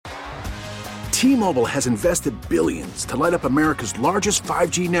T-Mobile has invested billions to light up America's largest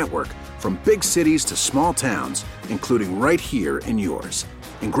 5G network, from big cities to small towns, including right here in yours.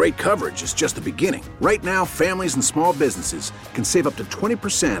 And great coverage is just the beginning. Right now, families and small businesses can save up to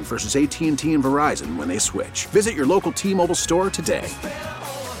 20% versus AT&T and Verizon when they switch. Visit your local T-Mobile store today.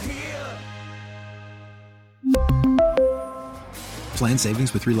 Plan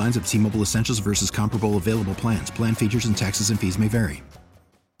savings with 3 lines of T-Mobile Essentials versus comparable available plans. Plan features and taxes and fees may vary.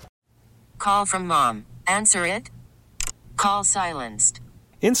 Call from mom. Answer it. Call silenced.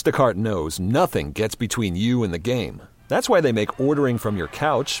 Instacart knows nothing gets between you and the game. That's why they make ordering from your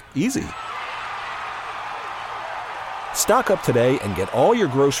couch easy. Stock up today and get all your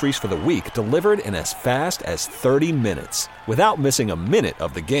groceries for the week delivered in as fast as 30 minutes without missing a minute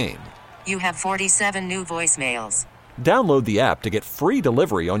of the game. You have 47 new voicemails. Download the app to get free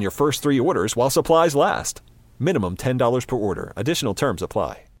delivery on your first 3 orders while supplies last. Minimum $10 per order. Additional terms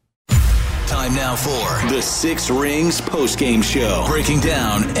apply. Time now for the Six Rings Postgame Show. Breaking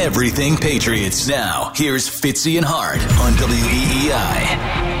down everything Patriots. Now, here's Fitzy and Hart on WEEI.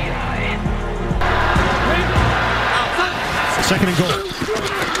 Second and goal.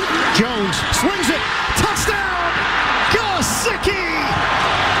 Jones slings it. Touchdown! Gesicki!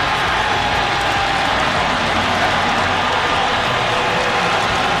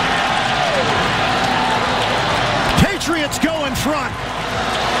 Patriots go in front.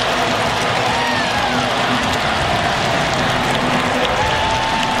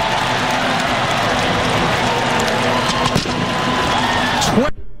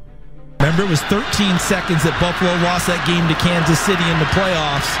 Remember, it was 13 seconds that Buffalo lost that game to Kansas City in the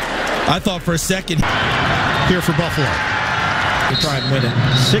playoffs. I thought for a second Here for Buffalo. they try and win it.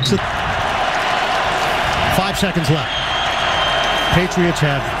 5 seconds left. Patriots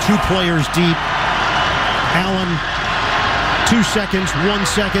have 2 players deep. Allen, 2 seconds, 1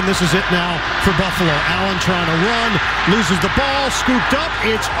 second. This is it now for Buffalo. Allen trying to run, loses the ball, scooped up.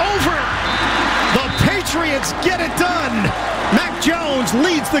 It's over. The Patriots get it done. Mac Jones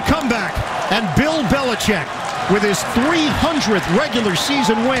leads the comeback. And Bill Belichick with his 300th regular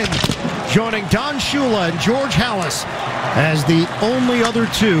season win, joining Don Shula and George Halas as the only other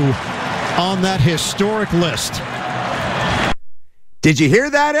 2 on that historic list. Did you hear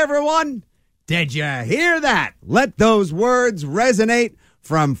that, everyone? Did you hear that? Let those words resonate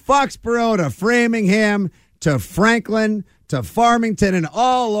from Foxborough to Framingham to Franklin to Farmington and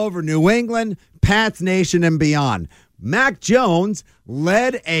all over New England, Pats Nation, and beyond. Mac Jones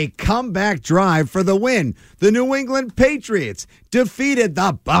led a comeback drive for the win. The New England Patriots defeated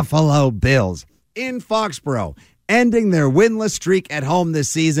the Buffalo Bills in Foxborough, ending their winless streak at home this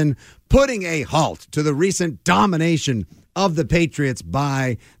season, putting a halt to the recent domination of the Patriots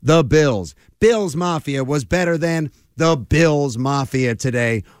by the Bills. Bills Mafia was better than the Bills Mafia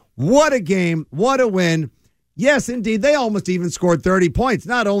today. What a game. What a win. Yes, indeed. They almost even scored 30 points.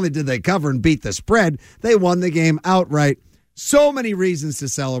 Not only did they cover and beat the spread, they won the game outright. So many reasons to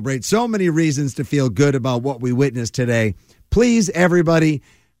celebrate. So many reasons to feel good about what we witnessed today. Please, everybody,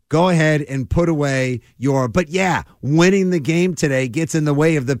 go ahead and put away your... But yeah, winning the game today gets in the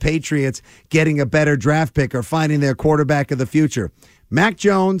way of the Patriots getting a better draft pick or finding their quarterback of the future. Mac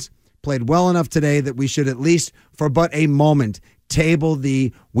Jones played well enough today that we should at least, for but a moment, table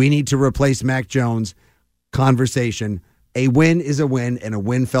the we need to replace Mac Jones conversation. A win is a win, and a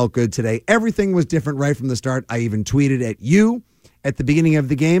win felt good today. Everything was different right from the start. I even tweeted at you at the beginning of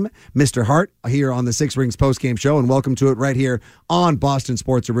the game, Mr. Hart, here on the Six Rings Postgame Show, and welcome to it right here on Boston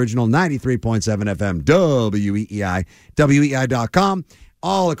Sports Original 93.7 FM, WEEI, WEEI.com,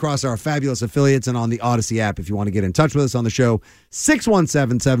 all across our fabulous affiliates and on the Odyssey app if you want to get in touch with us on the show,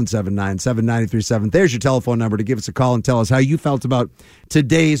 617-779-7937. There's your telephone number to give us a call and tell us how you felt about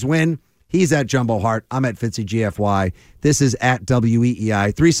today's win. He's at Jumbo Hart. I'm at Fitzy GFY. This is at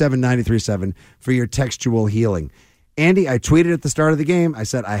WEEI 37937 for your textual healing. Andy, I tweeted at the start of the game. I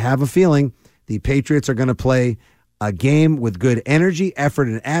said, I have a feeling the Patriots are going to play a game with good energy, effort,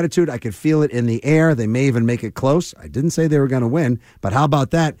 and attitude. I could feel it in the air. They may even make it close. I didn't say they were going to win, but how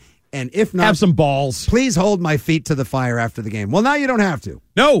about that? And if not, Have some balls. Please hold my feet to the fire after the game. Well, now you don't have to.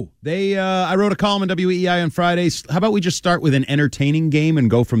 No, I wrote a column in WEEI on Fridays. How about we just start with an entertaining game and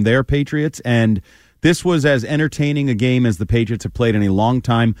go from there, Patriots? And this was as entertaining a game as the Patriots have played in a long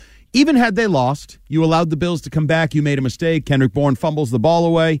time. Even had they lost, you allowed the Bills to come back. You made a mistake. Kendrick Bourne fumbles the ball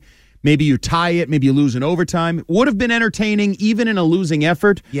away. Maybe you tie it. Maybe you lose in overtime. It would have been entertaining even in a losing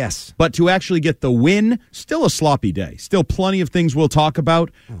effort. Yes. But to actually get the win, still a sloppy day. Still plenty of things we'll talk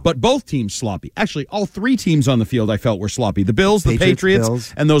about. But both teams sloppy. Actually, all three teams on the field I felt were sloppy. The Bills, the Patriots,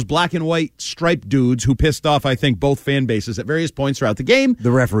 Bills. And those black and white striped dudes who pissed off, I think, both fan bases at various points throughout the game.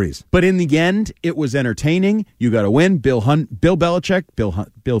 The referees. But in the end, it was entertaining. You got to win. Bill Belichick, Bill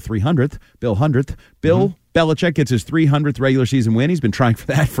 300th, Bill 100th, Bill Belichick gets his 300th regular season win. He's been trying for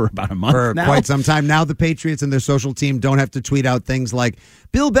that for about a month for now. Quite some time. Now the Patriots and their social team don't have to tweet out things like,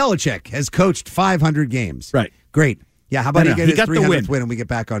 Bill Belichick has coached 500 games. Right. Great. Yeah, how about he get his 300th win and we get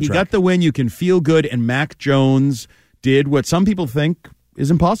back on track? He got the win. You can feel good, and Mac Jones did what some people think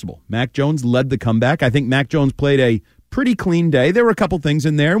is impossible. Mac Jones led the comeback. I think Mac Jones played a pretty clean day. There were a couple things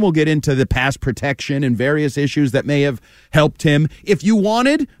in there. We'll get into the pass protection and various issues that may have helped him. If you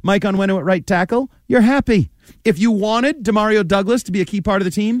wanted Mike Onwenu at right tackle, you're happy. If you wanted Demario Douglas to be a key part of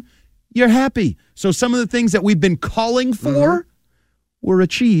the team, you're happy. So some of the things that we've been calling for were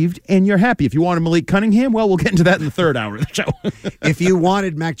achieved, and you're happy. If you wanted Malik Cunningham, well, we'll get into that in the third hour of the show. If you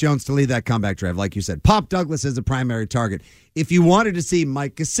wanted Mac Jones to lead that comeback drive, like you said, Pop Douglas as a primary target. If you wanted to see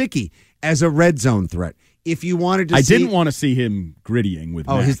Mike Gesicki as a red zone threat. If you wanted to I didn't want to see him grittying with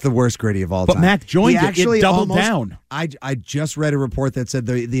Mac. He's the worst gritty of all time. But Mac joined it. It doubled down. I just read a report that said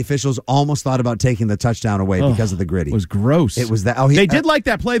the officials almost thought about taking the touchdown away because of the gritty. It was gross. It was that. They did like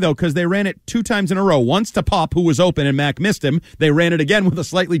that play, though, because they ran it 2 times in a row. Once to Pop, who was open, and Mac missed him. They ran it again with a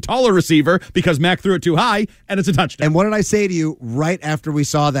slightly taller receiver because Mac threw it too high, and it's a touchdown. And what did I say to you right after we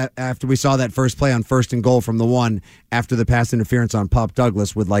saw that? After we saw that first play on 1st and goal from the 1 after the pass interference on Pop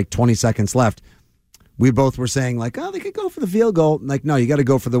Douglas with like 20 seconds left. We both were saying, like, they could go for the field goal. Like, no, you got to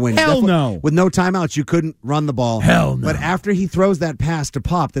go for the win. Hell no. With no timeouts, you couldn't run the ball. Hell no. But after he throws that pass to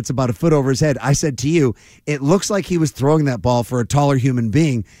Pop that's about a foot over his head, I said to you, it looks like he was throwing that ball for a taller human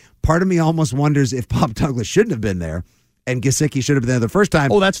being. Part of me almost wonders if Pop Douglas shouldn't have been there and Gesicki should have been there the first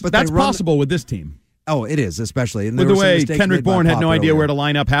time. Oh, that's possible with this team. Oh, it is, especially. And with the way Kendrick Bourne had no idea where to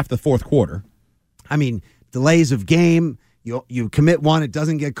line up half the fourth quarter. I mean, delays of game. You commit one, it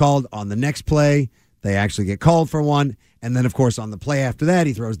doesn't get called. On the next play, they actually get called for one. And then, of course, on the play after that,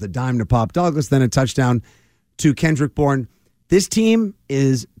 he throws the dime to Pop Douglas, then a touchdown to Kendrick Bourne. This team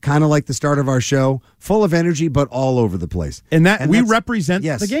is kind of like the start of our show, full of energy, but all over the place. And we represent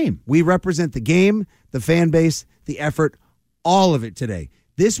the game. We represent the game, the fan base, the effort, all of it today.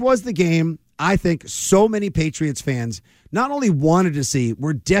 This was the game I think so many Patriots fans not only wanted to see,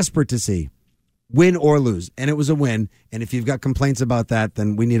 were desperate to see. Win or lose, and it was a win. And if you've got complaints about that,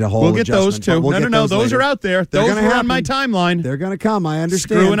 then we need a whole adjustment. We'll get those too. No, those are out there. Those were on my timeline. They're going to come, I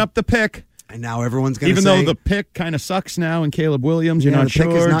understand. Screwing up the pick. And now everyone's going to say... Even though the pick kind of sucks now, and Caleb Williams, you're not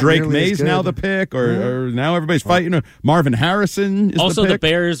sure. Drake May's now the pick, or now everybody's fighting. Marvin Harrison is also, the pick. The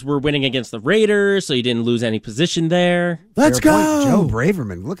Bears were winning against the Raiders, so you didn't lose any position there. Let's go. Joe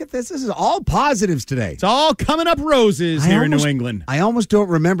Braverman. Look at this. This is all positives today. It's all coming up roses here in New England. I almost don't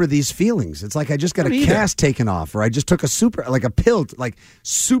remember these feelings. It's like I just got a cast taken off, or I just took a pill, like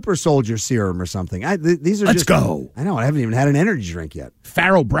super soldier serum or something. These are Let's go. I know. I haven't even had an energy drink yet.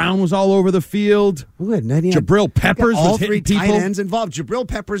 Farrell Brown was all over the field. Good. Jabril Peppers all was hitting three people. Tight ends involved. Jabril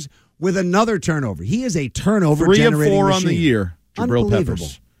Peppers with another turnover. He is a turnover 3 of 4 on the year. Jabril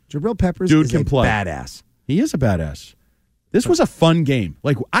Peppers. Jabril Peppers Dude is can play. Badass. He is a badass. This was a fun game.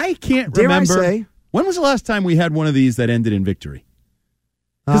 Like, I can't remember. I say, when was the last time we had one of these that ended in victory?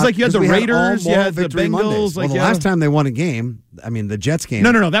 Because you had the Raiders, you had the Bengals. The last time they won a game, I mean, the Jets game.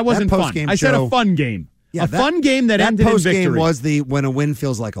 No, that wasn't fun. I said a fun game. Yeah, fun game that ended in victory. That post game was when a win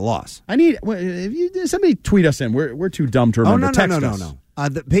feels like a loss. Somebody tweet us in. We're too dumb to remember. No.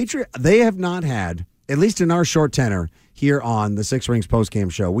 The Patriots, they have not had, at least in our short tenure here on the Six Rings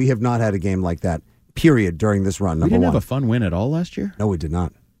Postgame Show, we have not had a game like that, period, during this run. We didn't have a fun win at all last year? No, we did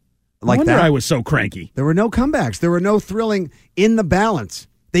not. I wonder I was so cranky. There were no comebacks. There were no thrilling in the balance.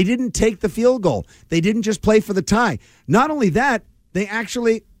 They didn't take the field goal. They didn't just play for the tie. Not only that, they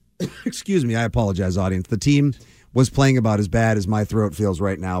actually... Excuse me, I apologize, audience. The team was playing about as bad as my throat feels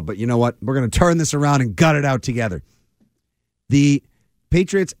right now. But you know what? We're going to turn this around and gut it out together. The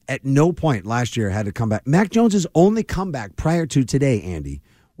Patriots at no point last year had to come back. Mac Jones' only comeback prior to today, Andy,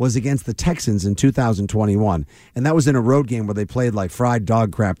 was against the Texans in 2021. And that was in a road game where they played like fried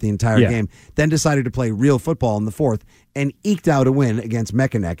dog crap the entire game. Then decided to play real football in the fourth and eked out a win against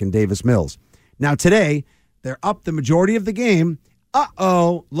Mechanic and Davis Mills. Now today, they're up the majority of the game.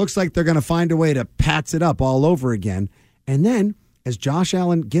 Looks like they're going to find a way to pats it up all over again. And then, as Josh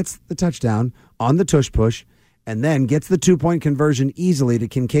Allen gets the touchdown on the tush push, and then gets the 2-point conversion easily to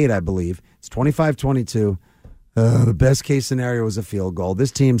Kincaid, I believe. It's 25-22. The best case scenario is a field goal.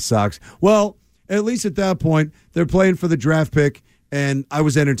 This team sucks. Well, at least at that point, they're playing for the draft pick, and I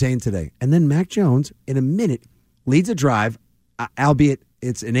was entertained today. And then Mac Jones, in a minute, leads a drive, albeit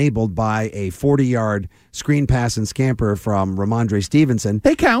it's enabled by a 40-yard screen pass and scamper from Ramondre Stevenson.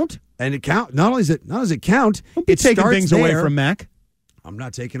 They count. And it count. Not only does it count, it taking things away from Mac. I'm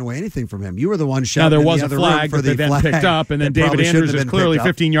not taking away anything from him. You were the one shouting. Now, there was in a the flag for that they then picked up, and then David Andrews is clearly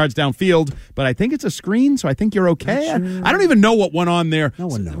 15 yards downfield. But I think it's a screen, so I think you're okay. Sure. I don't even know what went on there. No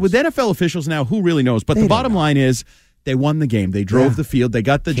one knows. With NFL officials now, who really knows? But the bottom line is they won the game. They drove the field. They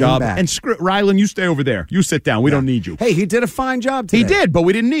got the job. Back. And Rylan, you stay over there. You sit down. We don't need you. Hey, he did a fine job today. He did, but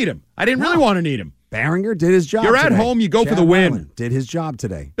we didn't need him. I didn't really want to need him. Barringer did his job. You're at today. home. You go for the win. Ryland did his job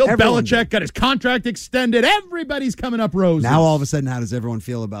today. Bill Belichick got his contract extended. Everybody's coming up roses. Now all of a sudden, how does everyone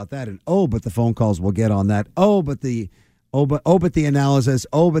feel about that? And but the phone calls, we'll get on that. But the analysis.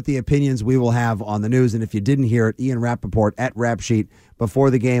 But the opinions we will have on the news. And if you didn't hear it, Ian Rappaport at Rap Sheet before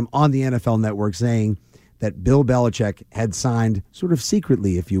the game on the NFL Network saying that Bill Belichick had signed, sort of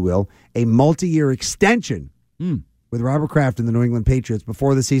secretly, if you will, a multi-year extension with Robert Kraft and the New England Patriots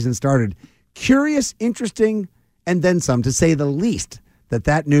before the season started. Curious, interesting, and then some, to say the least,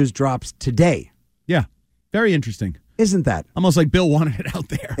 that news drops today. Yeah, very interesting. Isn't that? Almost like Bill wanted it out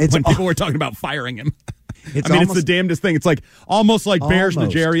there when people were talking about firing him. It's the damnedest thing. It's like almost like Bears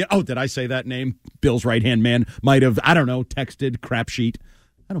Nigeria. Oh, did I say that name? Bill's right-hand man might have, I don't know, texted Crap Sheet.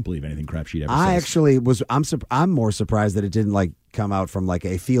 I don't believe anything Crap Sheet ever says. I actually was. I'm more surprised that it didn't come out from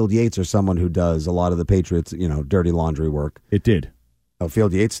a Field Yates or someone who does a lot of the Patriots, dirty laundry work. It did. Oh,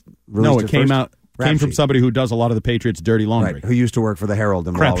 Field Yates released No, it came from somebody who does a lot of the Patriots' dirty laundry. Right, who used to work for the Herald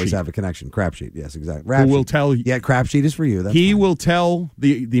and will always have a connection. Crap Sheet, yes, exactly. Who will tell you. Yeah, Crap Sheet is for you. He will tell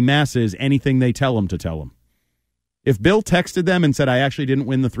the masses anything they tell him to tell them. If Bill texted them and said, I actually didn't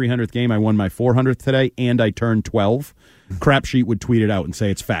win the 300th game, I won my 400th today, and I turned 12, Crap Sheet would tweet it out and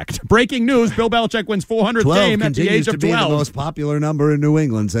say it's fact. Breaking news, Bill Belichick wins 400th game at the age of 12. 12 continues to be the most popular number in New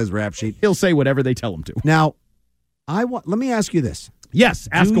England, says Rap Sheet. He'll say whatever they tell him to. Now, let me ask you this. Yes,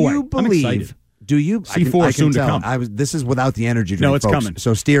 ask away. Do you believe? Do you? C4 soon to come. This is without the energy drink. No, it's folks. coming.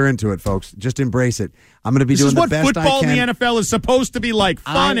 So steer into it, folks. Just embrace it. I'm going to be doing the best I can. This is what football in the NFL is supposed to be like: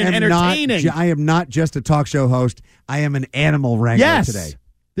 fun and entertaining. I am not just a talk show host. I am an animal wrangler today.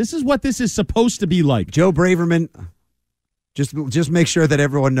 This is what this is supposed to be like. Joe Braverman. Just make sure that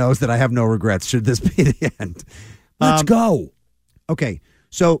everyone knows that I have no regrets. Should this be the end? Let's go. Okay,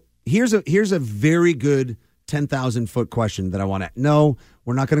 so here's a very good 10,000-foot question that I want to. No,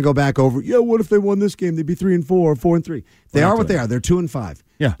 we're not going to go back over. Yeah, what if they won this game? They'd be 3-4 or 4-3. They are what they are. They're 2-5.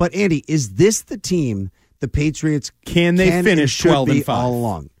 Yeah. But Andy, is this the team the Patriots can finish 12-5 all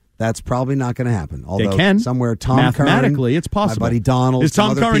along? That's probably not going to happen. Although they can somewhere Tom mathematically, Curran, it's possible. My buddy Donald, is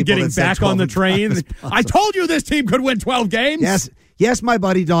Tom Curran getting back on the train? I told you this team could win 12 games. Yes, my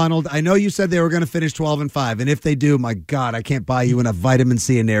buddy Donald. I know you said they were going to finish 12-5, and if they do, my God, I can't buy you enough vitamin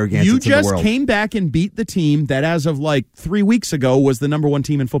C and Narragansett. You just came back and beat the team that, as of 3 weeks ago, was the number one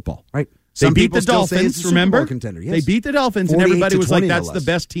team in football. Right. They beat the Dolphins. Remember? Contender. Yes. They beat the Dolphins, and everybody was like, "That's the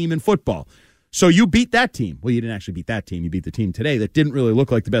best team in football." So you beat that team. Well, you didn't actually beat that team. You beat the team today that didn't really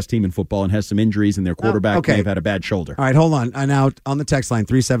look like the best team in football and has some injuries, and their quarterback may have had a bad shoulder. All right, hold on. Now, on the text line,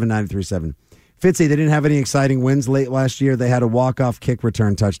 37937. Fitzy, they didn't have any exciting wins late last year. They had a walk-off kick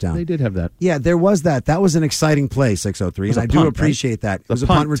return touchdown. They did have that. Yeah, there was that. That was an exciting play, 603. And I do appreciate that. It was a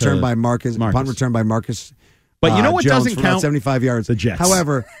punt return by Marcus. Punt return by Marcus. But you know what Jones doesn't count? About 75 yards. The Jets.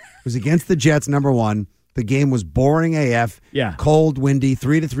 However, it was against the Jets, number one. The game was boring AF. Yeah. Cold, windy,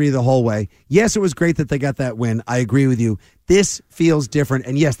 3-3 the whole way. Yes, it was great that they got that win. I agree with you. This feels different.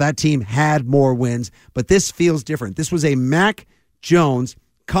 And yes, that team had more wins, but this feels different. This was a Mac Jones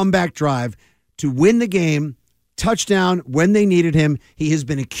comeback drive to win the game, touchdown when they needed him. He has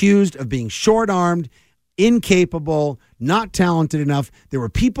been accused of being short-armed, incapable, not talented enough. There were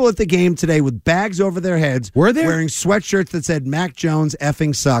people at the game today with bags over their heads. Were there? Wearing sweatshirts that said Mac Jones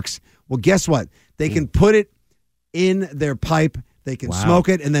effing sucks. Well, guess what? They can put it in their pipe. They can smoke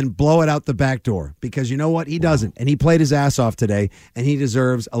it and then blow it out the back door because you know what? He doesn't. And he played his ass off today, and he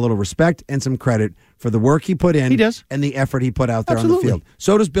deserves a little respect and some credit for the work he put in. He does. And the effort he put out there on the field.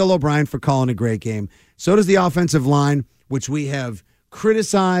 So does Bill O'Brien for calling a great game. So does the offensive line, which we have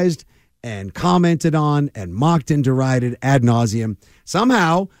criticized and commented on and mocked and derided ad nauseum.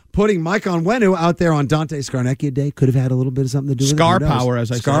 Somehow, putting Mike Onwenu out there on Dante Scarnecchia Day could have had a little bit of something to do with Scar power,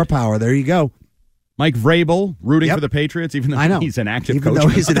 as I said. Scar power. There you go. Mike Vrabel rooting for the Patriots, even though he's an active coach. Even though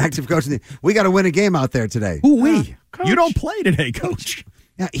he's an active coach. We got to win a game out there today. Who we? You don't play today, Coach.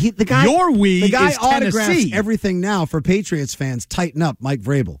 Yeah, the guy autographs everything now for Patriots fans. Tighten up, Mike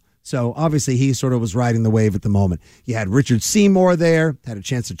Vrabel. So obviously he sort of was riding the wave at the moment. You had Richard Seymour there, had a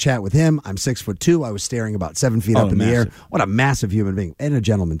chance to chat with him. I'm 6'2". I was staring about 7 feet up in the air. What a massive human being, and a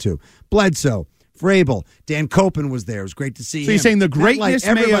gentleman too. Bledsoe, Vrabel, Dan Copen was there. It was great to see him. So you're saying the greatness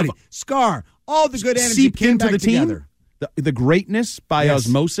everybody, Scar, all the good energy came into back the team? together. The greatness by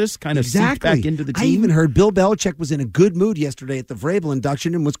osmosis kind of seeped back into the team. I even heard Bill Belichick was in a good mood yesterday at the Vrabel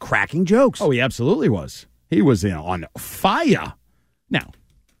induction and was cracking jokes. Oh, he absolutely was. He was on fire. Now,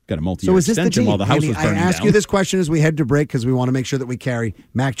 got a multi-year extension while the house was burning down. I ask you this question as we head to break because we want to make sure that we carry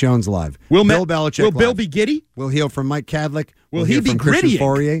Mac Jones live. Will Bill Belichick Will Bill live. be giddy? We'll hear from Mike Cadlick. Will hear he be from Christian grittying?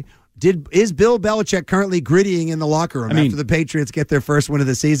 Fourier. Is Bill Belichick currently grittying in the locker room after the Patriots get their first win of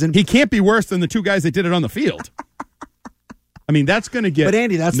the season? He can't be worse than the two guys that did it on the field. I mean, that's going to get... But,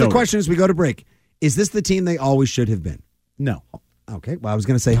 Andy, that's the question as we go to break. Is this the team they always should have been? No. Okay, well, I was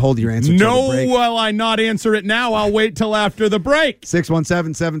going to say hold your answer till the break. No, will I not answer it now? I'll wait till after the break.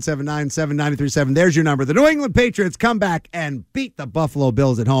 617-779-7937. There's your number. The New England Patriots come back and beat the Buffalo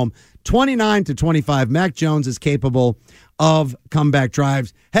Bills at home 29-25. Mac Jones is capable of comeback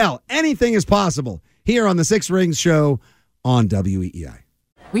drives. Hell, anything is possible here on the Six Rings Show on WEEI.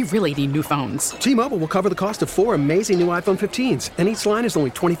 We really need new phones. T-Mobile will cover the cost of 4 amazing new iPhone 15s, and each line is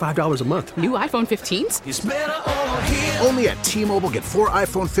only $25 a month. New iPhone 15s? It's better over here. Only at T-Mobile, get 4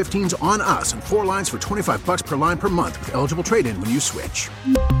 iPhone 15s on us and 4 lines for $25 per line per month with eligible trade-in when you switch.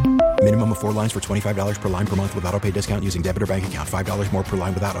 Minimum of 4 lines for $25 per line per month with autopay discount using debit or bank account. $5 more per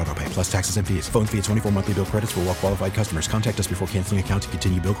line without autopay, plus taxes and fees. Phone fee at 24 monthly bill credits for well-qualified customers. Contact us before canceling account to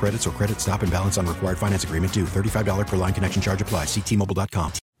continue bill credits or credit stop and balance on required finance agreement due. $35 per line connection charge applies. See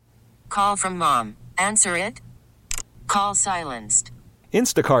T-Mobile.com. Call from mom. Answer it. Call silenced.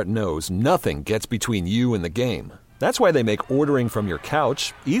 Instacart knows nothing gets between you and the game. That's why they make ordering from your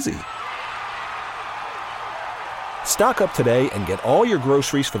couch easy. Stock up today and get all your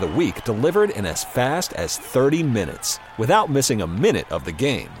groceries for the week delivered in as fast as 30 minutes without missing a minute of the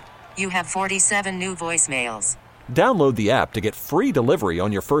game. You have 47 new voicemails. Download the app to get free delivery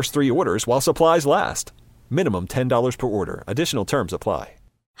on your first 3 orders while supplies last. Minimum $10 per order. Additional terms apply.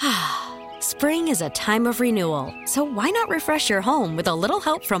 Spring is a time of renewal, so why not refresh your home with a little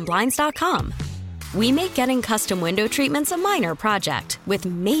help from Blinds.com? We make getting custom window treatments a minor project with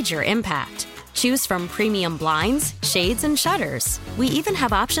major impact. Choose from premium blinds, shades, and shutters. We even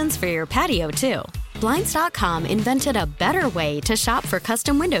have options for your patio, too. Blinds.com invented a better way to shop for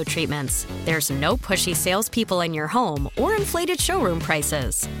custom window treatments. There's no pushy salespeople in your home or inflated showroom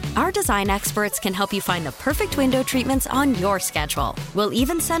prices. Our design experts can help you find the perfect window treatments on your schedule. We'll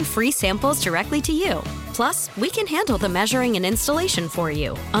even send free samples directly to you. Plus, we can handle the measuring and installation for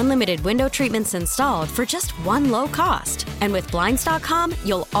you. Unlimited window treatments installed for just one low cost. And with Blinds.com,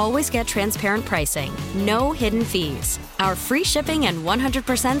 you'll always get transparent pricing. No hidden fees. Our free shipping and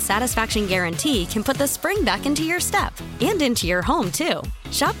 100% satisfaction guarantee can put the spring back into your step and into your home, too.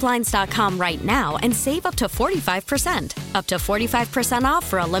 Shop Blinds.com right now and save up to 45%. Up to 45% off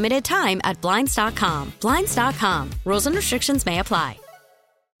for a limited time at Blinds.com. Blinds.com. Rules and restrictions may apply.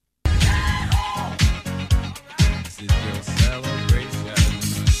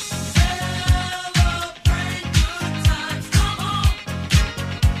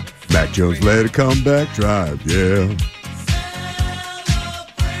 Mac Jones led a comeback drive, yeah.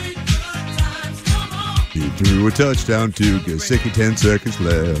 He threw a touchdown to get 10 seconds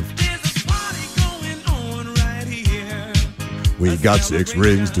left. We got 6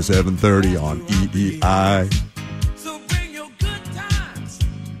 rings to 7:30 on EEI.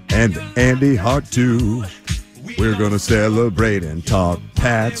 And Andy Hart, too. We're going to celebrate and talk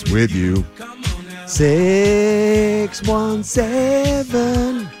Pats with you.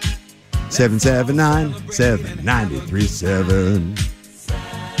 617 779 7937.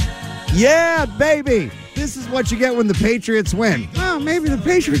 Yeah, baby. This is what you get when the Patriots win. Well, maybe the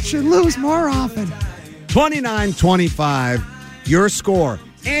Patriots should lose more often. 29-25, your score.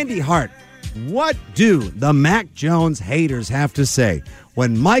 Andy Hart, what do the Mac Jones haters have to say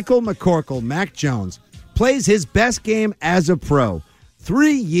when Michael McCorkle, Mac Jones, plays his best game as a pro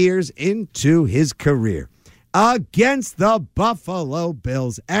 3 years into his career against the Buffalo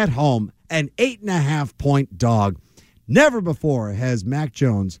Bills at home, an 8.5-point dog? Never before has Mac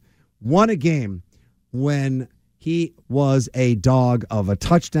Jones won a game when he was a dog of a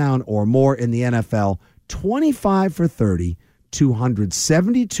touchdown or more in the NFL. 25 for 30,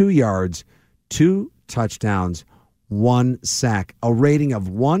 272 yards, 2 touchdowns, 1 sack, a rating of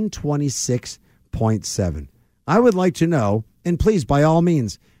 126.7. I would like to know, and please, by all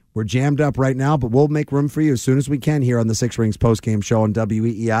means, we're jammed up right now, but we'll make room for you as soon as we can here on the Six Rings Postgame Show on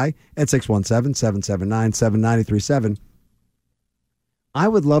WEEI at 617-779-7937. I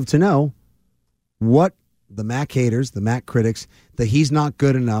would love to know what the Mac haters, the Mac critics, the he's not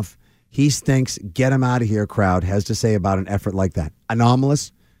good enough, he stinks, get him out of here crowd has to say about an effort like that.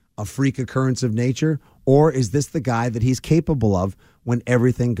 Anomalous, a freak occurrence of nature, or is this the guy that he's capable of when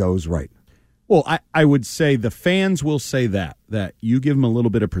everything goes right? Well, I would say the fans will say that you give him a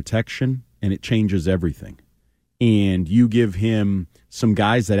little bit of protection and it changes everything. And you give him some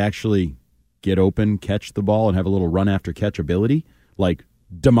guys that actually get open, catch the ball, and have a little run after catch ability, like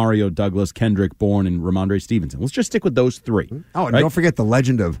Demario Douglas, Kendrick Bourne, and Ramondre Stevenson. Let's just stick with those three. Oh, and don't forget the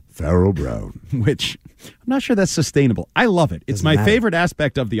legend of Pharaoh Brown. Which I'm not sure that's sustainable. I love it. It's my favorite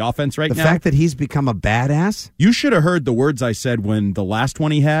aspect of the offense right now. The fact that he's become a badass. You should have heard the words I said when the last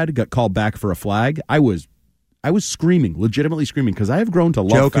one he had got called back for a flag. I was screaming, legitimately screaming, because I have grown to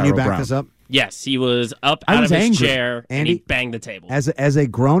love Pharaoh Brown. Joe, can you back Brown. this up? Yes, he was up out of his chair and Andy, he banged the table. As a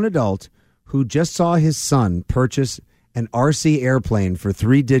grown adult who just saw his son purchase an RC airplane for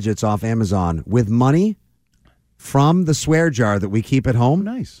 3 digits off Amazon with money from the swear jar that we keep at home.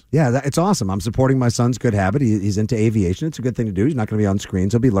 Nice. Yeah, it's awesome. I'm supporting my son's good habit. He's into aviation. It's a good thing to do. He's not going to be on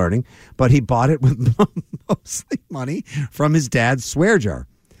screens. He'll be learning. But he bought it with mostly money from his dad's swear jar.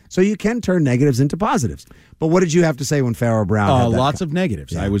 So you can turn negatives into positives. But what did you have to say when Pharaoh Brown had that? Lots of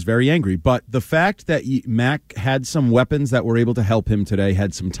negatives. Yeah. I was very angry. But the fact that Mac had some weapons that were able to help him today,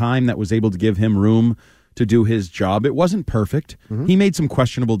 had some time that was able to give him room to do his job. It wasn't perfect. Mm-hmm. He made some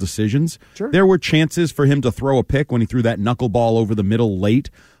questionable decisions. Sure. There were chances for him to throw a pick when he threw that knuckleball over the middle late.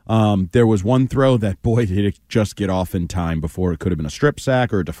 There was one throw that, boy, did it just get off in time before it could have been a strip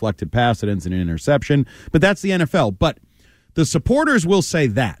sack or a deflected pass that ends in an interception. But that's the NFL. But the supporters will say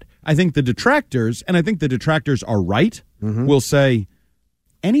that. I think the detractors, and I think the detractors are right, will say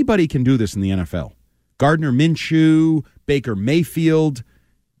anybody can do this in the NFL. Gardner Minshew, Baker Mayfield,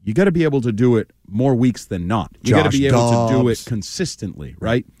 you got to be able to do it more weeks than not. You got to be able to do it consistently,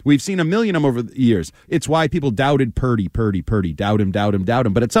 right? We've seen a million of them over the years. It's why people doubted Purdy. Doubt him.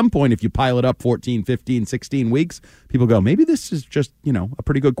 But at some point, if you pile it up 14, 15, 16 weeks, people go, maybe this is just, a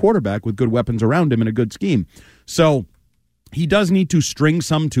pretty good quarterback with good weapons around him and a good scheme. So he does need to string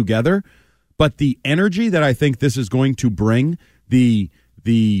some together, but the energy that I think this is going to bring, the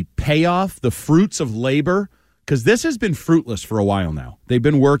payoff, the fruits of labor, because this has been fruitless for a while now. They've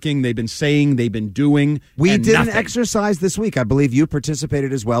been working, they've been saying, they've been doing. We did nothing. An exercise this week. I believe you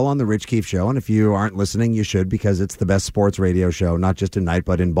participated as well on the Rich Keefe Show, and if you aren't listening, you should, because it's the best sports radio show, not just in night,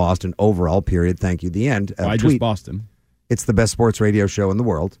 but in Boston overall, period. Thank you. The end. Why just Boston? It's the best sports radio show in the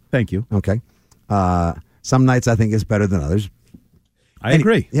world. Thank you. Okay. Some nights I think is better than others. I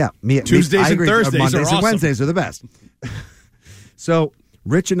agree. Yeah. Tuesdays and Thursdays Mondays are awesome. and Wednesdays are the best. So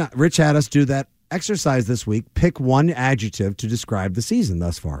Rich had us do that exercise this week. Pick one adjective to describe the season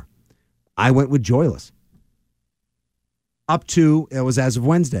thus far. I went with joyless. Up to, it was as of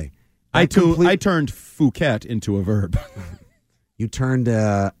Wednesday. I turned Phuket into a verb. You turned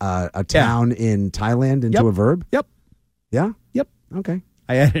a town in Thailand into a verb? Yep. Yeah? Yep. Okay.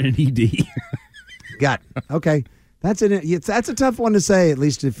 I added an ED. Got it. Okay. That's a tough one to say, at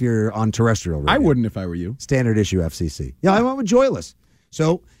least if you're on terrestrial radio. I wouldn't if I were you. Standard issue FCC. Yeah, I went with joyless.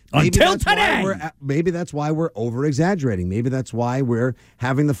 So until today, maybe that's why we're over-exaggerating. Maybe that's why we're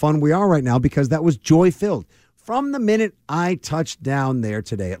having the fun we are right now, because that was joy-filled. From the minute I touched down there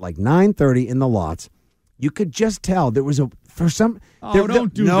today at like 9:30 in the lots, you could just tell there was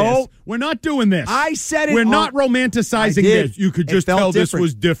don't do this. We're not doing this. I said it. We're not romanticizing this. You could just tell different. This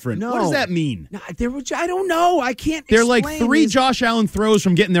was different. No. What does that mean? No, I don't know. I can't They're explain like 3 Josh Allen throws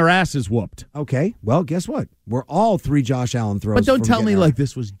from getting their asses whooped. Okay. Well, guess what? We're all 3 Josh Allen throws. But don't tell me like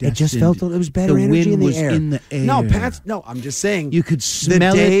this was destined. It just felt it was better energy in the air. In the air. No, I'm just saying. You could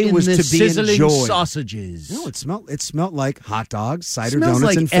smell it in was the to be sizzling enjoyed. sausages. No, it smelled like hot dogs, cider smells donuts,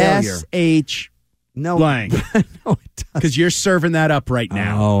 like and failure. S.H. No, blank. No, it doesn't. Because you're serving that up right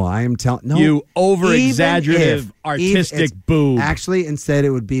now. Oh, I am telling. No, you over-exaggerative, artistic boob. Actually, instead, it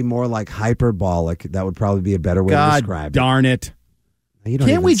would be more like hyperbolic. That would probably be a better way to describe it. Darn it!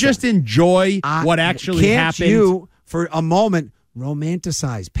 Can't we just enjoy what actually happened? Can't you, for a moment,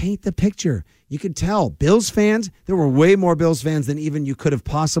 romanticize, paint the picture? You could tell. Bills fans, there were way more Bills fans than even you could have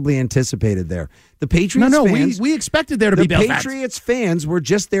possibly anticipated there. The Patriots fans... we expected there to be Bills fans. The Patriots fans were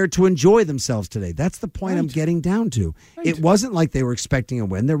just there to enjoy themselves today. That's the point I'm getting down to. Right. It wasn't like they were expecting a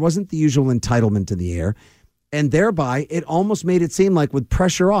win. There wasn't the usual entitlement to the air. And thereby, it almost made it seem like with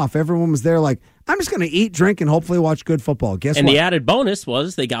pressure off, everyone was there like, I'm just going to eat, drink, and hopefully watch good football. Guess what? And the added bonus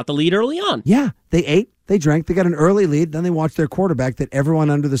was they got the lead early on. Yeah, they ate, they drank, they got an early lead, then they watched their quarterback that everyone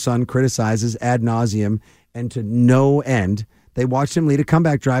under the sun criticizes ad nauseum and to no end. They watched him lead a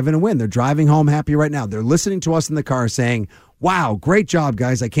comeback drive and a win. They're driving home happy right now. They're listening to us in the car saying, wow, great job,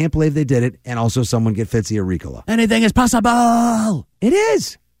 guys. I can't believe they did it. And also someone get Fitzy a Ricola. Anything is possible. It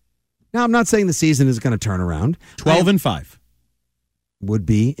is. Now, I'm not saying the season is going to turn around. 12-5 would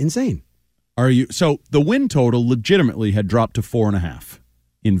be insane. So the win total legitimately had dropped to 4.5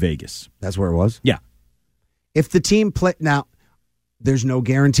 in Vegas. That's where it was? Yeah. If the team play now, there's no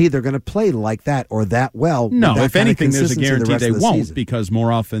guarantee they're going to play like that or that well. No, if anything, there's a guarantee they won't season. Because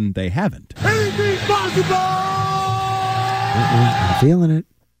more often they haven't. Anything's possible! I'm feeling it.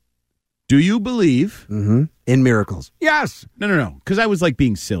 Do you believe in miracles? Yes. No. Because I was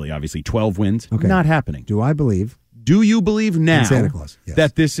being silly. Obviously, 12 wins. Okay. Not happening. Do I believe? Do you believe now in Santa Claus? Yes.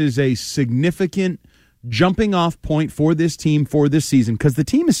 That this is a significant jumping off point for this team for this season? Because the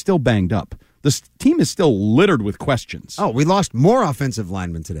team is still banged up. The team is still littered with questions. Oh, we lost more offensive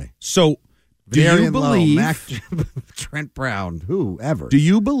linemen today. So, do you believe Trent Brown, whoever? Do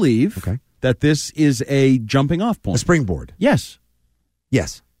you believe that this is a jumping off point? A springboard? Yes.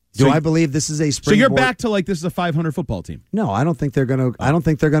 Yes. Do I believe this is a springboard? So you're back to this is a 500 football team? No, I don't think they're going to. I don't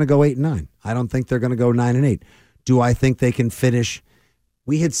think they're going to go 8-9. I don't think they're going to go 9-8. Do I think they can finish?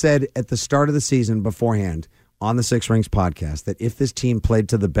 We had said at the start of the season beforehand on the Six Rings podcast that if this team played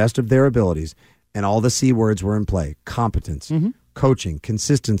to the best of their abilities and all the C words were in play, competence, coaching,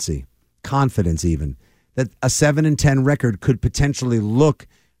 consistency, confidence even, that a 7-10 record could potentially look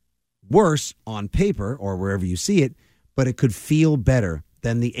worse on paper or wherever you see it, but it could feel better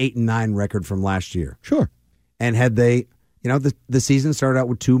than the 8-9 record from last year. Sure. And had they, the season started out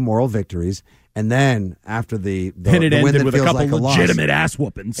with 2 moral victories, and then after the and it ended with a couple legitimate ass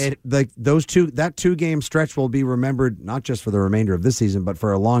whoopings. That 2-game stretch will be remembered not just for the remainder of this season, but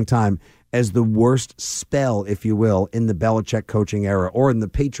for a long time as the worst spell, if you will, in the Belichick coaching era or in the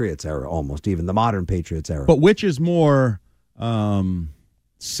Patriots era, almost even the modern Patriots era. But which is more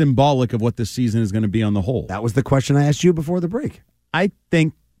symbolic of what this season is going to be on the whole? That was the question I asked you before the break. I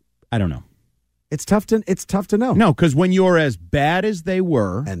don't know. It's tough to know. No, because when you're as bad as they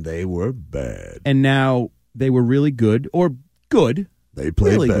were, and they were bad, and now they were really good, they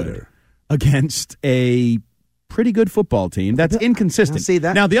played really better good against a pretty good football team that's inconsistent. Now, see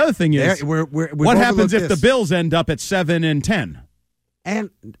that? Now the other thing is, what happens if the Bills end up at 7-10? And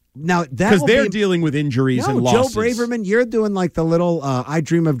now that because they're dealing with injuries and losses. Joe Braverman, you're doing the little "I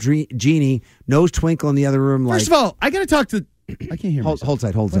Dream of Jeannie" nose twinkle in the other room. First of all, I got to talk to. I can't hear. Hold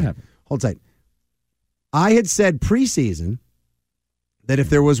tight. I had said preseason that if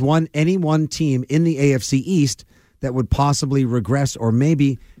there was any one team in the AFC East that would possibly regress or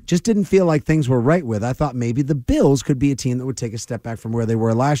maybe just didn't feel like things were right with, I thought maybe the Bills could be a team that would take a step back from where they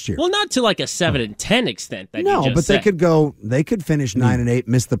were last year. Well, not to a 7-10 extent. They could go. They could finish 9-8,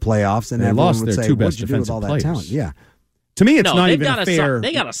 miss the playoffs, and they everyone lost would their say, two "What'd best you do with all that defensive talent?" players. Yeah. To me, it's not even fair.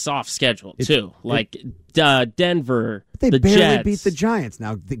 They got a soft schedule too. Denver, They the barely Jets. beat the Giants.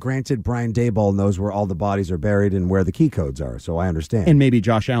 Now, granted, Brian Daboll knows where all the bodies are buried and where the key codes are, so I understand. And maybe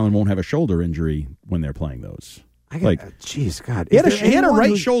Josh Allen won't have a shoulder injury when they're playing those. Jeez, God. He had a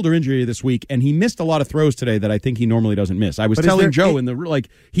right shoulder injury this week, and he missed a lot of throws today that I think he normally doesn't miss. I was telling Joe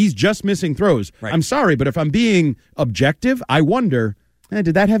he's just missing throws. Right. I'm sorry, but if I'm being objective, I wonder,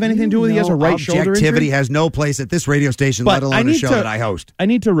 did that have anything to do with he has a right shoulder injury? Objectivity has no place at this radio station, let alone a show that I host. I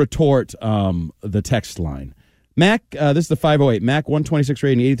need to retort the text line. Mac, this is the 508. Mac, 126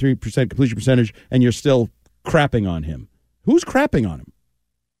 rating, 83% completion percentage, and you're still crapping on him. Who's crapping on him?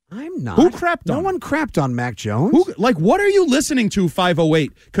 I'm not. Who crapped on him? No one crapped on Mac Jones. What are you listening to,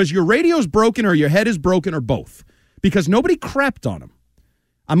 508? Because your radio's broken or your head is broken or both. Because nobody crapped on him.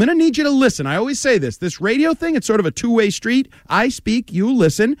 I'm going to need you to listen. I always say this. This radio thing, it's sort of a two-way street. I speak, you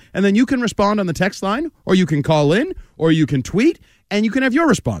listen, and then you can respond on the text line, or you can call in, or you can tweet, and you can have your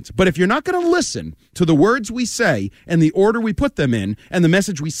response. But if you're not going to listen to the words we say and the order we put them in and the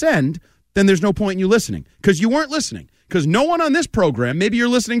message we send, then there's no point in you listening. Because you weren't listening. Because no one on this program, maybe you're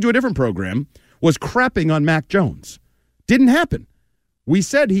listening to a different program, was crapping on Mac Jones. Didn't happen. We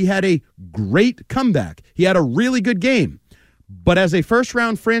said he had a great comeback. He had a really good game. But as a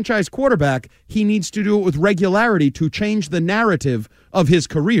first-round franchise quarterback, he needs to do it with regularity to change the narrative of his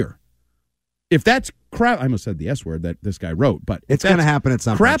career. If that's crap, I almost said the S word that this guy wrote, but it's going to happen at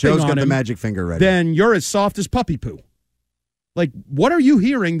some point. Joe's got the magic finger ready. Then you're as soft as puppy poo. What are you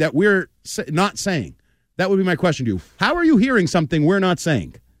hearing that we're not saying? That would be my question to you. How are you hearing something we're not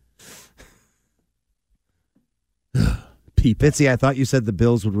saying? Fitzy, I thought you said the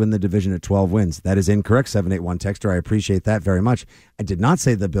Bills would win the division at 12 wins. That is incorrect, 781 texter. I appreciate that very much. I did not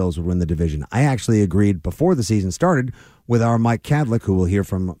say the Bills would win the division. I actually agreed before the season started with our Mike Cadlick, who we'll hear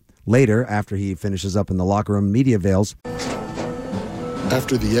from later after he finishes up in the locker room media veils.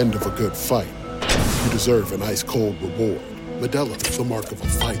 After the end of a good fight, you deserve an ice-cold reward. Modelo, the mark of a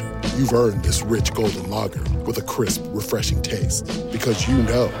fighter. You've earned this rich golden lager with a crisp, refreshing taste. Because you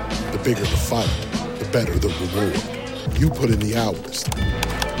know, the bigger the fight, the better the reward. You put in the hours,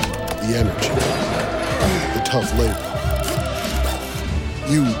 the energy, the tough labor.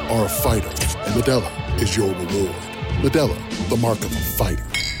 You are a fighter, and Modelo is your reward. Modelo, the mark of a fighter.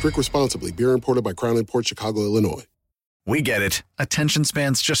 Drink responsibly. Beer imported by Crown Imports, Chicago, Illinois. We get it. Attention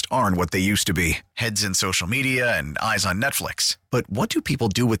spans just aren't what they used to be. Heads in social media and eyes on Netflix. But what do people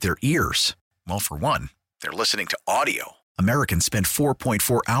do with their ears? Well, for one, they're listening to audio. Americans spend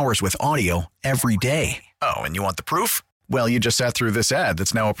 4.4 hours with audio every day. Oh, and you want the proof? Well, you just sat through this ad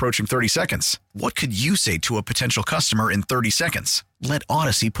that's now approaching 30 seconds. What could you say to a potential customer in 30 seconds? Let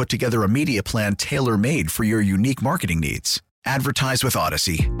Odyssey put together a media plan tailor-made for your unique marketing needs. Advertise with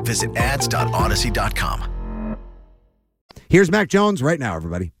Odyssey. Visit ads.odyssey.com. Here's Mac Jones right now,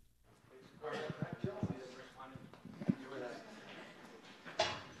 everybody.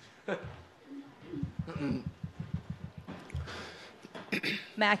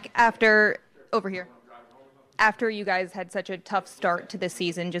 Mac, after you guys had such a tough start to the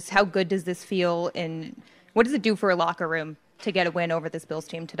season, just how good does this feel, and what does it do for a locker room to get a win over this Bills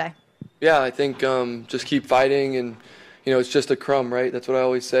team today? Yeah, I think just keep fighting, and it's just a crumb, right? That's what I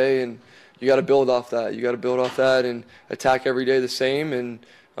always say, and you got to build off that. You got to build off that and attack every day the same, and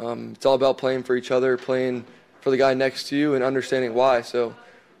it's all about playing for each other, playing for the guy next to you, and understanding why. So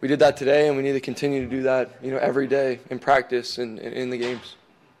we did that today, and we need to continue to do that, every day in practice and in the games.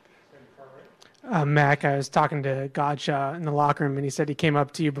 Mac, I was talking to Godshaw in the locker room, and he said he came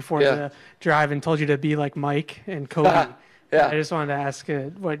up to you before the drive and told you to be like Mike and Kobe. Yeah. I just wanted to ask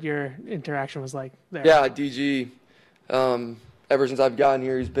what your interaction was like there. Yeah, DG, ever since I've gotten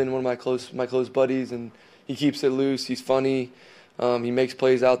here, he's been one of my close buddies, and he keeps it loose. He's funny. He makes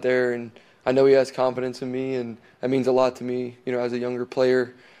plays out there, and I know he has confidence in me, and that means a lot to me, as a younger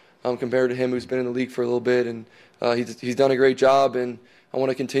player compared to him who's been in the league for a little bit. And he's done a great job, and I want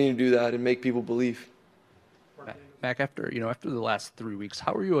to continue to do that and make people believe. Mac, after the last 3 weeks,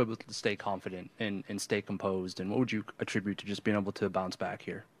 how were you able to stay confident and stay composed, and what would you attribute to just being able to bounce back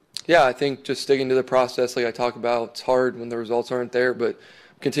here? Yeah, I think just sticking to the process like I talk about. It's hard when the results aren't there, but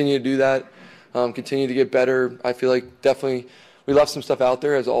continue to do that, continue to get better. I feel like definitely we left some stuff out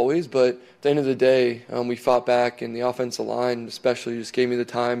there as always, but at the end of the day, we fought back, and the offensive line especially just gave me the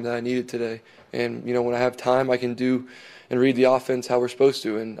time that I needed today. And, when I have time, I can do and read the offense how we're supposed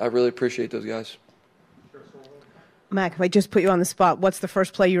to, and I really appreciate those guys. Mac, if I just put you on the spot, what's the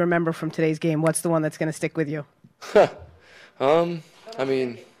first play you remember from today's game? What's the one that's going to stick with you? I don't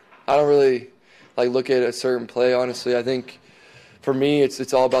really look at a certain play, honestly. I think for me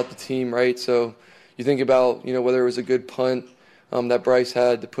it's all about the team, right? So you think about, whether it was a good punt that Bryce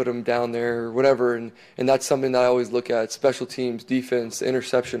had to put him down there or whatever, and that's something that I always look at. Special teams, defense,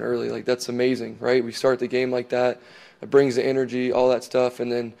 interception early, that's amazing, right? We start the game like that. It brings the energy, all that stuff,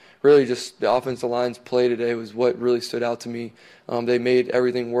 and then really just the offensive line's play today was what really stood out to me. They made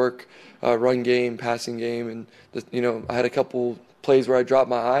everything work, run game, passing game, and I had a couple plays where I dropped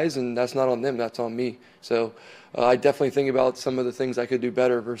my eyes, and that's not on them, that's on me. So I definitely think about some of the things I could do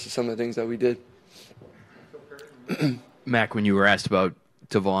better versus some of the things that we did. Mac, when you were asked about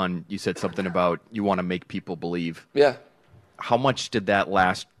Tavon, you said something about you want to make people believe. Yeah. How much did that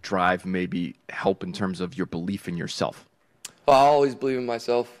last drive maybe help in terms of your belief in yourself? Well, I always believe in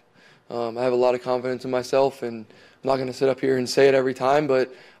myself. I have a lot of confidence in myself, and I'm not going to sit up here and say it every time,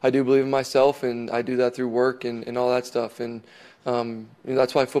 but I do believe in myself, and I do that through work and all that stuff. And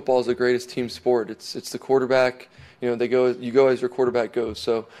that's why football is the greatest team sport. It's the quarterback. You go as your quarterback goes.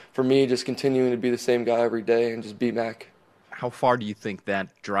 So for me, just continuing to be the same guy every day and just be Mac. How far do you think that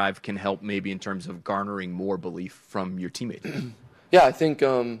drive can help maybe in terms of garnering more belief from your teammates? Yeah, I think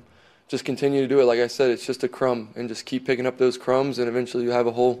just continue to do it. Like I said, it's just a crumb, and just keep picking up those crumbs, and eventually you have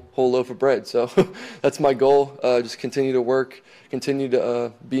a whole loaf of bread. So that's my goal. Just continue to work, continue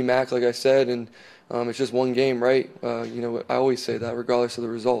to be Mac, like I said, and it's just one game, right? I always say that regardless of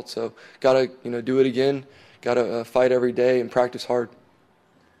the result. So got to do it again, got to fight every day and practice hard.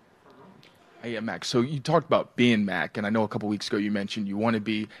 Yeah, Mac. So you talked about being Mac, and I know a couple weeks ago you mentioned you want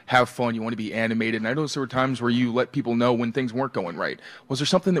to have fun, you want to be animated, and I know there were times where you let people know when things weren't going right. Was there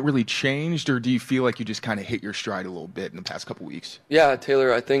something that really changed, or do you feel like you just kind of hit your stride a little bit in the past couple weeks? Yeah,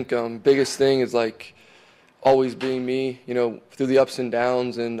 Taylor, I think biggest thing is always being me, through the ups and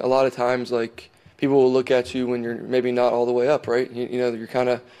downs, and a lot of times people will look at you when you're maybe not all the way up, right? You're kind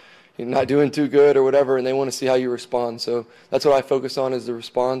of not doing too good or whatever, and they want to see how you respond. So that's what I focus on is the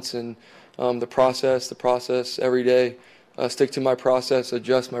response and the process every day, stick to my process,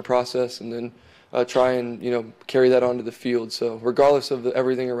 adjust my process, and then try and carry that onto the field. So regardless of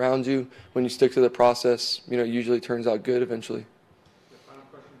everything around you, when you stick to the process, it usually turns out good eventually.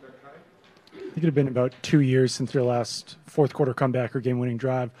 I think it had been about 2 years since your last fourth quarter comeback or game-winning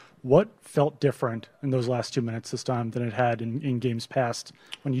drive. What felt different in those last 2 minutes this time than it had in games past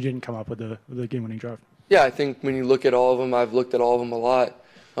when you didn't come up with the game-winning drive? Yeah, I think when you look at all of them, I've looked at all of them a lot.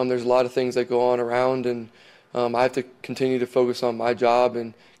 There's a lot of things that go on around, and I have to continue to focus on my job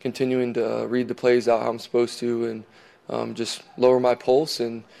and continuing to read the plays out how I'm supposed to, and just lower my pulse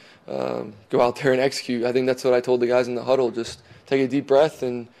and go out there and execute. I think that's what I told the guys in the huddle. Just take a deep breath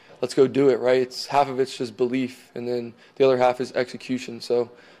and let's go do it, right? Half of it's just belief, and then the other half is execution. So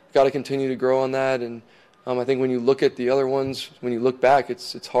got to continue to grow on that. And I think when you look at the other ones, when you look back,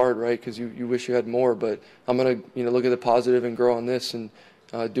 it's hard, right? Because you wish you had more. But I'm going to look at the positive and grow on this and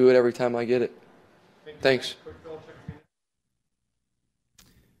do it every time I get it. Thanks.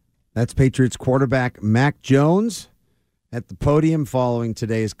 That's Patriots quarterback Mac Jones at the podium following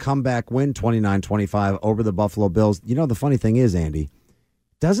today's comeback win, 29-25 over the Buffalo Bills. The funny thing is, Andy,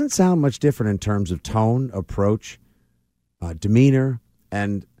 doesn't sound much different in terms of tone, approach, demeanor,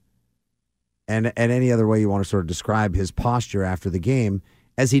 and any other way you want to sort of describe his posture after the game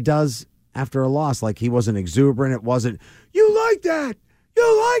as he does after a loss. Like, he wasn't exuberant. It wasn't, you like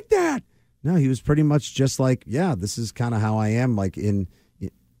that. No, he was pretty much just like, yeah, this is kind of how I am.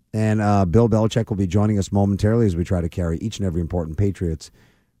 And Bill Belichick will be joining us momentarily as we try to carry each and every important Patriots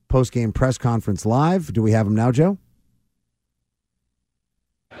post-game press conference live. Do we have him now, Joe?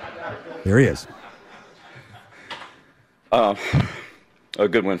 There he is. A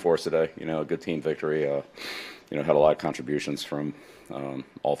good win for us today. A good team victory. Had a lot of contributions from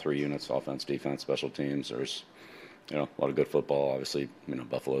all three units: offense, defense, special teams. There's a lot of good football. Obviously,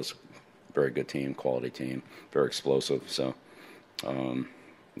 Buffalo's a very good team, quality team, very explosive. So,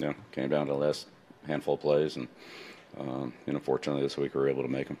 came down to the last handful of plays, and fortunately this week we were able to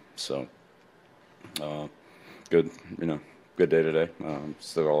make them. So, good. Good day today.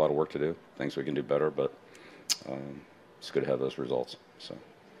 Still got a lot of work to do, things we can do better, but it's good to have those results. So,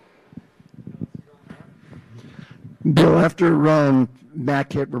 Bill, after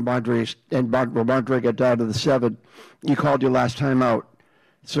Mac hit Ramondre and Ramondre got down to the 7, you called your last time out.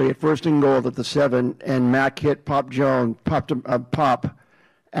 So you had first and goal at the 7, and Mac hit Pop at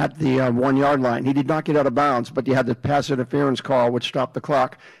the 1-yard line. He did not get out of bounds, but you had the pass interference call, which stopped the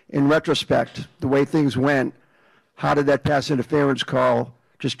clock. In retrospect, the way things went, how did that pass interference call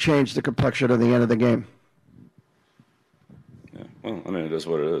just change the complexion of the end of the game? Yeah, well, it is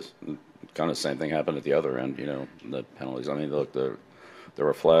what it is. Kind of the same thing happened at the other end, the penalties. Look, there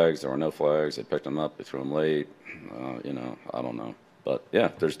were flags, there were no flags. They picked them up, they threw them late. I don't know. But, yeah,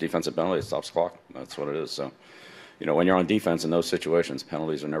 there's defensive penalties, it stops the clock. That's what it is. So, when you're on defense in those situations,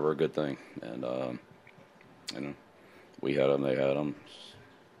 penalties are never a good thing. And, we had them, they had them.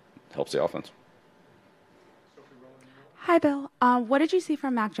 It helps the offense. Hi, Bill. What did you see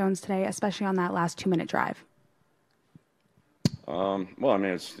from Mac Jones today, especially on that last 2-minute drive?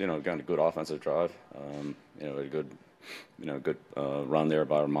 It's got a good offensive drive. A good, good run there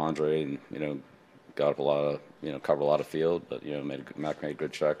by Ramondre, and got up a lot of, covered a lot of field, but Mac made a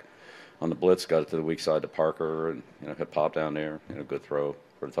good check on the blitz, got it to the weak side to Parker, and hit Pop down there, good throw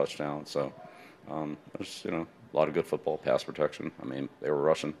for the touchdown. So there's a lot of good football, pass protection. They were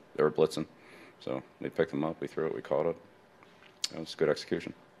rushing, they were blitzing, so we picked them up, we threw it, we caught it. It was good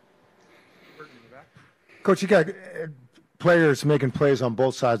execution. Coach, you got players making plays on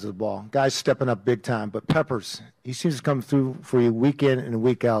both sides of the ball, guys stepping up big time, but Peppers, he seems to come through for you week in and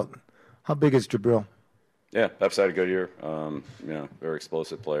week out. How big is Jabril? Yeah, Pep's had a good year. Very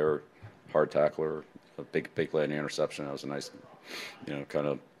explosive player, hard tackler, a big play in the interception. That was a nice,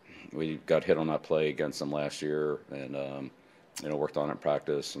 we got hit on that play against them last year, and worked on it in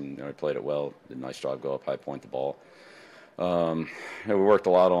practice, and he played it well. Did a nice job, go up high, point the ball. We worked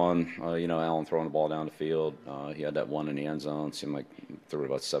a lot on, Allen throwing the ball down the field. He had that one in the end zone. Seemed like he threw it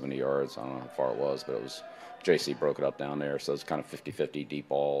about 70 yards. I don't know how far it was, but it was JC broke it up down there. So it's kind of 50-50 deep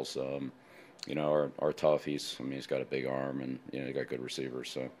balls. Are tough. He's got a big arm, and he got good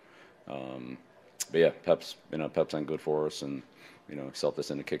receivers. So, but yeah, Pep's been good for us, and helped us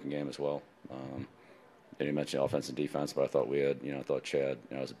in the kicking game as well. And you mentioned offense and defense, but I thought we had, I thought Chad,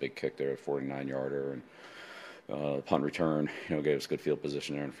 was a big kick there, a 49-yarder, and punt return, gave us good field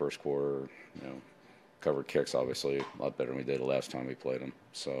position there in the first quarter. Covered kicks, obviously, a lot better than we did the last time we played them.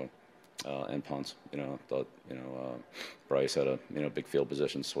 So, and punts, thought, Bryce had a, big field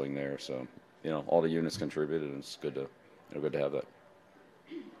position swing there. So, all the units contributed, and it's good to have that.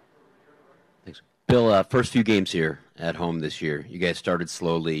 Thanks. Bill, first few games here at home this year, you guys started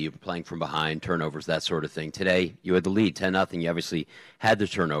slowly. You were playing from behind, turnovers, that sort of thing. Today, you had the lead, 10-0. You obviously had the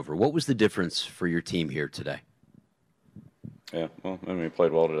turnover. What was the difference for your team here today? Yeah, well, I mean, we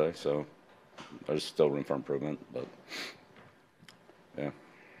played well today, so there's still room for improvement. But, yeah,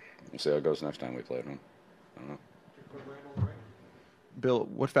 we'll see how it goes next time we play at home. I don't know. Bill,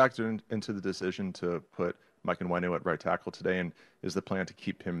 what factored into the decision to put Mike Nwenu at right tackle today, and is the plan to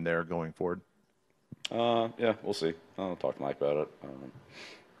keep him there going forward? Yeah, we'll see. I'll talk to Mike about it.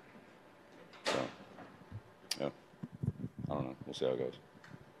 So, yeah, I don't know. We'll see how it goes.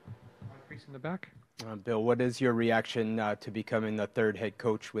 Crease in the back. Bill, what is your reaction to becoming the third head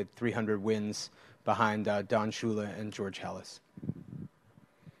coach with 300 wins behind Don Shula and George Hallis?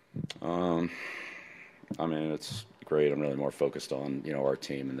 I mean, it's great. I'm really more focused on, our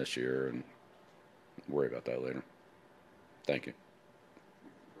team and this year, and worry about that later. Thank you.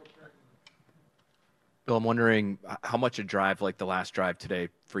 Bill, I'm wondering how much a drive like the last drive today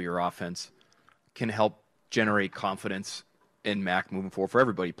for your offense can help generate confidence in Mac moving forward for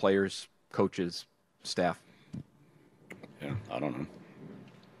everybody, players, coaches, staff. Yeah, I don't know.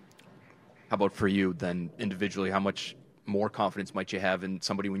 How about for you then individually? How much more confidence might you have in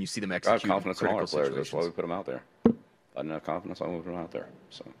somebody when you see them execute? I have confidence in all our critical players. situations? That's why we put them out there. I didn't have confidence. I moved them out there.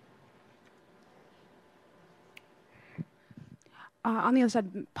 So. On the other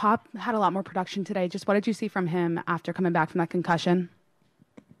side, Pop had a lot more production today. Just what did you see from him after coming back from that concussion?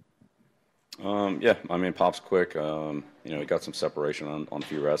 Yeah, I mean, Pop's quick. He got some separation on a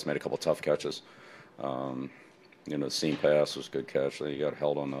few rests, made a couple tough catches. The seam pass was a good catch. He got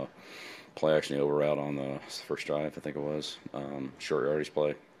held on the play action, the over route on the first drive, I think it was. Short yardage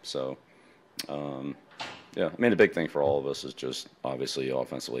play. So, yeah, I mean, the big thing for all of us is just obviously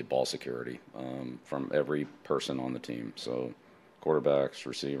offensively ball security from every person on the team. So, quarterbacks,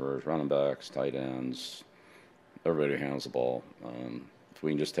 receivers, running backs, tight ends, everybody who handles the ball. If we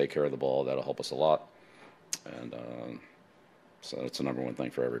can just take care of the ball, that'll help us a lot. And so that's the number one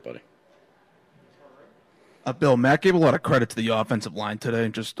thing for everybody. Bill, Matt gave a lot of credit to the offensive line today,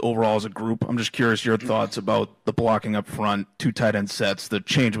 just overall as a group. I'm just curious your thoughts about the blocking up front, 2 tight end sets, the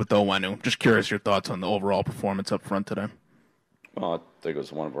change with Nwenu. Just curious your thoughts on the overall performance up front today. Well, I think it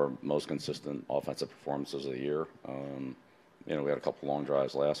was one of our most consistent offensive performances of the year. We had a couple long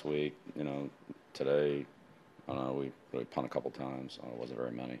drives last week. Today, I don't know, we punt a couple times. It wasn't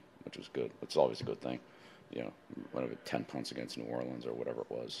very many, which was good. It's always a good thing. When we had 10 punts against New Orleans or whatever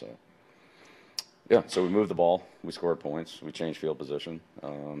it was. So, yeah, so we moved the ball. We scored points. We changed field position.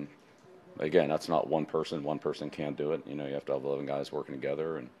 Again, that's not one person. One person can't do it. You have to have 11 guys working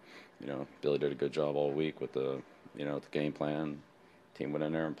together. And, Billy did a good job all week with the game plan. Team went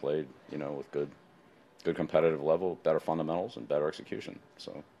in there and played, with good competitive level, better fundamentals, and better execution.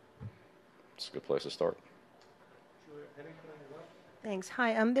 So it's a good place to start. Thanks.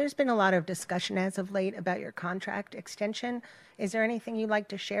 Hi. There's been a lot of discussion as of late about your contract extension. Is there anything you'd like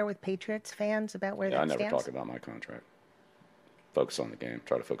to share with Patriots fans about where that stands? I never talk about my contract. Focus on the game.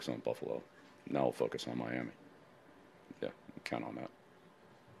 Try to focus on Buffalo. Now we'll focus on Miami. Yeah, count on that.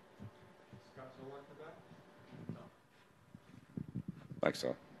 Thanks,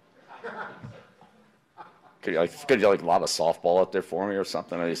 so. Could you lob a softball up there for me or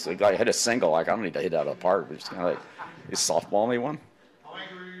something? I hit a single. I don't need to hit out of the park. Just kind of you softball me one. How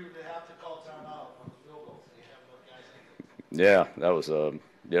angry were you to have to call timeout on the field goal? Yeah, that was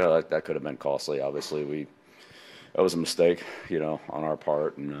that could have been costly. Obviously, that was a mistake, on our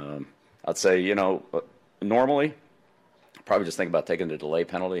part, and I'd say, normally, probably just think about taking the delay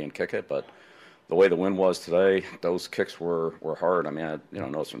penalty and kick it, but the way the wind was today, those kicks were hard. I mean, I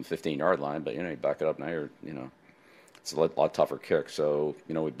know it's from the 15-yard line, but, you back it up now, it's a lot tougher kick. So,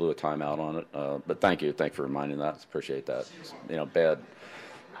 we blew a timeout on it. But thank you for reminding that. Appreciate that.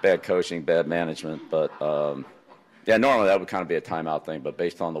 Bad coaching, bad management. But, yeah, normally that would kind of be a timeout thing. But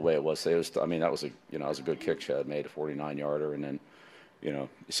based on the way it was, that was a good kick Chad made, a 49-yarder. And then, you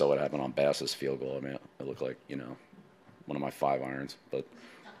saw what happened on Bass's field goal. I mean, it looked like, one of my 5 irons. But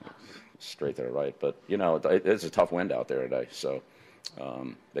straight to the right. But, it's a tough wind out there today. So,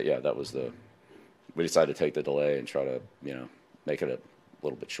 but, yeah, that was we decided to take the delay and try to, make it a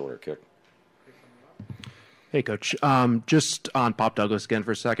little bit shorter kick. Hey, Coach. Just on Pop Douglas again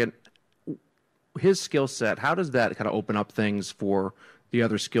for a second. His skill set, how does that kind of open up things for the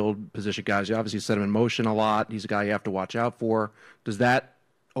other skilled position guys? You obviously set him in motion a lot. He's a guy you have to watch out for. Does that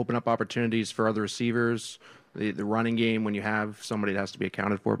open up opportunities for other receivers? The running game, when you have somebody that has to be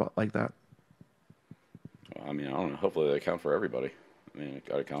accounted for like that? I mean, I don't know. Hopefully they account for everybody. I mean,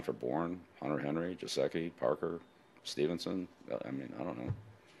 got to account for Bourne, Hunter Henry, Gesicki, Parker, Stevenson. I mean, I don't know.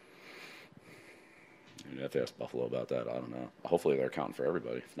 You have to ask Buffalo about that. I don't know. Hopefully they're accounting for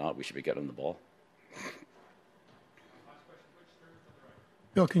everybody. If not, we should be getting the ball.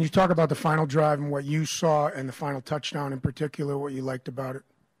 Bill, can you talk about the final drive and what you saw and the final touchdown in particular, what you liked about it?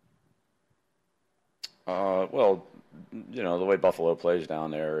 Well, the way Buffalo plays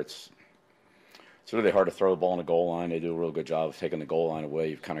down there, it's really hard to throw the ball on the goal line. They do a real good job of taking the goal line away.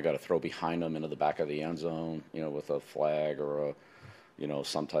 You've kind of got to throw behind them into the back of the end zone, with a flag or a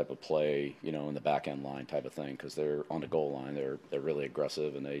some type of play, in the back end line type of thing, because they're on the goal line. They're really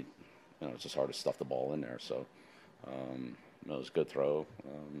aggressive, and they, it's just hard to stuff the ball in there. So, it was a good throw,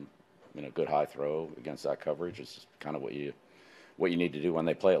 good high throw against that coverage. It's kind of what you need to do when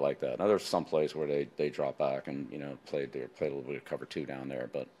they play it like that. Now there's some plays where they drop back and play a little bit of cover 2 down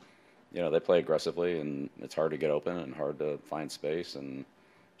there, but they play aggressively, and it's hard to get open and hard to find space, and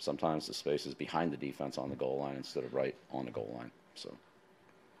sometimes the space is behind the defense on the goal line instead of right on the goal line. So.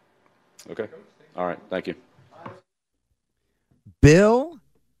 Okay. All right. Thank you. Bill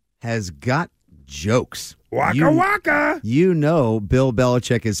has got jokes. Waka waka. Bill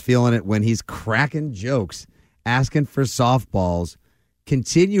Belichick is feeling it when he's cracking jokes, asking for softballs,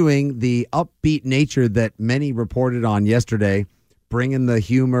 continuing the upbeat nature that many reported on yesterday, bringing the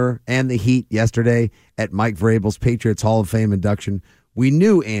humor and the heat yesterday at Mike Vrabel's Patriots Hall of Fame induction. We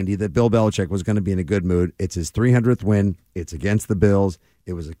knew, Andy, that Bill Belichick was going to be in a good mood. It's his 300th win. It's against the Bills.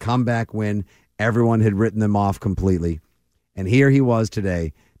 It was a comeback win. Everyone had written them off completely. And here he was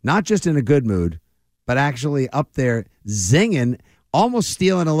today, not just in a good mood, but actually up there zinging, almost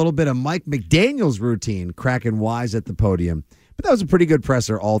stealing a little bit of Mike McDaniel's routine, cracking wise at the podium. But that was a pretty good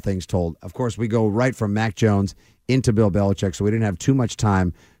presser, all things told. Of course, we go right from Mac Jones into Bill Belichick, so we didn't have too much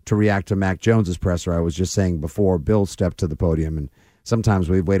time to react to Mac Jones's presser. I was just saying before Bill stepped to the podium, and sometimes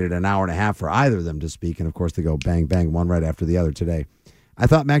we've waited an hour and a half for either of them to speak, and of course they go bang, bang, one right after the other today. I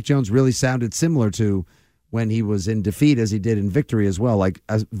thought Mac Jones really sounded similar to when he was in defeat as he did in victory as well, like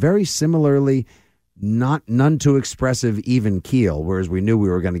a very similarly none too expressive even keel, whereas we knew we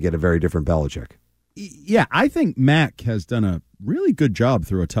were going to get a very different Belichick. Yeah, I think Mac has done a really good job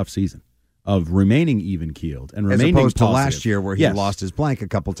through a tough season of remaining even keeled and remaining as opposed positive. To last year where he Yes. lost his blank a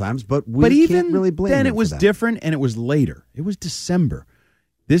couple times, but even can't really blame then him it was for that. different, and it was later. It was December.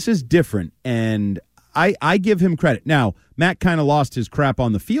 This is different, and I give him credit. Now, Mac kind of lost his crap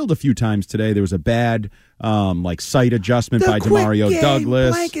on the field a few times today. There was a bad sight adjustment by Demario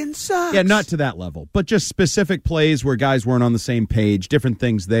Douglas. Blanking sucks. Yeah, not to that level, but just specific plays where guys weren't on the same page, different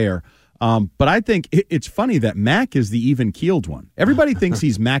things there. But I think it's funny that Mac is the even-keeled one. Everybody thinks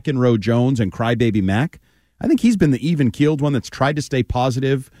he's McEnroe Jones and Crybaby Mac. I think he's been the even-keeled one that's tried to stay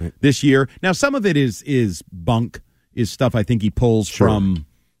positive this year. Now, some of it is bunk, is stuff I think he pulls from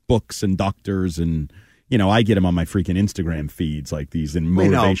books and doctors, and I get him on my freaking Instagram feeds like these and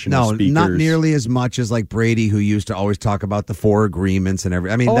motivational speakers. Not nearly as much as like Brady, who used to always talk about the 4 agreements and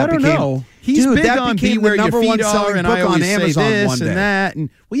everything. I mean, I don't know. He's big on be where your feet are, and I always say this and that. And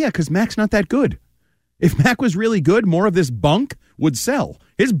because Mac's not that good. If Mac was really good, more of this bunk would sell.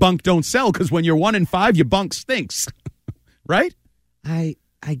 His bunk don't sell because when you're 1-5, your bunk stinks, right?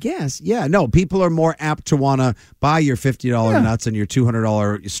 I guess, yeah. No, people are more apt to want to buy your $50 nuts and your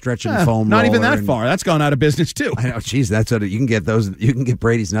 $200 stretch and foam. Not even that far. That's gone out of business too. I know. Geez, that's what you can get those. You can get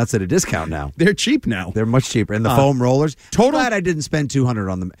Brady's nuts at a discount now. They're cheap now. They're much cheaper. And the foam rollers. Glad I didn't spend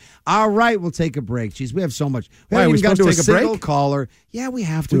 $200 on them. All right, we'll take a break. Geez, we have so much. We haven't even got to a single caller. Yeah, we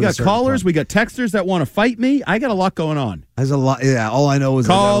have to. We got callers. We got texters that want to fight me. I got a lot going on. There's a lot. Yeah, all I know is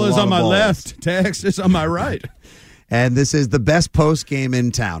callers on my left, texters on my right. And this is the best post game in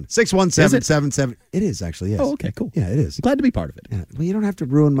town. 617-77. It is actually, yes. Oh, okay, cool. Yeah, it is. Glad to be part of it. Yeah. Well, you don't have to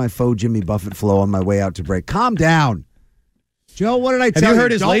ruin my faux Jimmy Buffett flow on my way out to break. Calm down. Joe, what did I tell you? Have you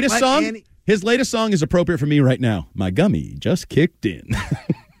heard his latest song? His latest song is appropriate for me right now. My gummy just kicked in.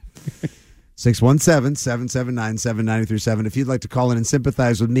 617-779-7937. If you'd like to call in and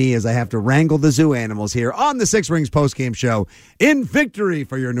sympathize with me as I have to wrangle the zoo animals here on the Six Rings Postgame Show in victory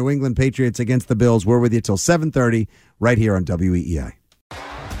for your New England Patriots against the Bills. We're with you till 7:30 right here on WEEI.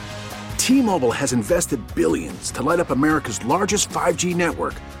 T-Mobile has invested billions to light up America's largest 5G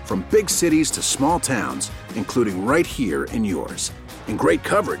network, from big cities to small towns, including right here in yours. And great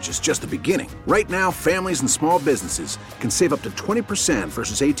coverage is just the beginning. Right now, families and small businesses can save up to 20%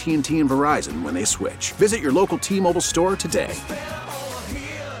 versus AT&T and Verizon when they switch. Visit your local T-Mobile store today.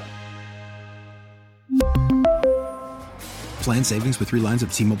 Plan savings with 3 lines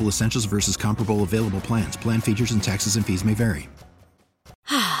of T-Mobile Essentials versus comparable available plans. Plan features and taxes and fees may vary.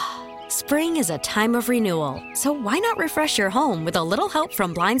 Spring is a time of renewal, so why not refresh your home with a little help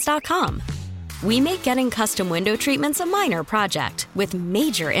from Blinds.com? We make getting custom window treatments a minor project with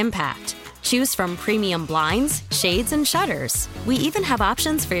major impact. Choose from premium blinds, shades, and shutters. We even have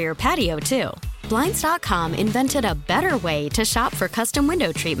options for your patio, too. Blinds.com invented a better way to shop for custom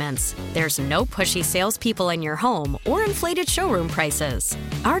window treatments. There's no pushy salespeople in your home or inflated showroom prices.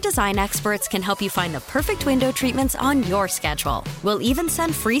 Our design experts can help you find the perfect window treatments on your schedule. We'll even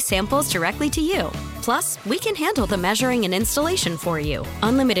send free samples directly to you. Plus, we can handle the measuring and installation for you.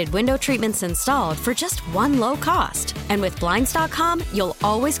 Unlimited window treatments installed for just one low cost. And with Blinds.com, you'll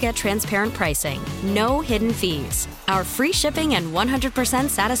always get transparent pricing. No hidden fees. Our free shipping and 100%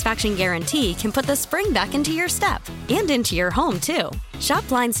 satisfaction guarantee can put the spring back into your step and into your home, too. Shop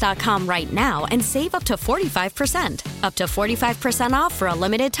Blinds.com right now and save up to 45%. Up to 45% off for a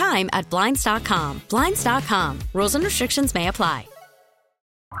limited time at Blinds.com. Blinds.com. Rules and restrictions may apply.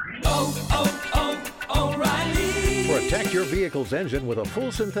 O'Reilly. Protect your vehicle's engine with a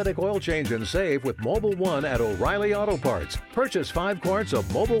full synthetic oil change and save with Mobile One at O'Reilly Auto Parts. Purchase 5 quarts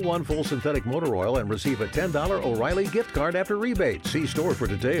of Mobile One full synthetic motor oil and receive a $10 O'Reilly gift card after rebate. See store for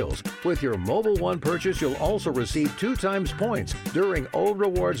details. With your Mobile One purchase, you'll also receive 2 times points during O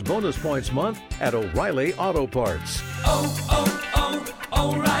Rewards Bonus Points Month at O'Reilly Auto Parts.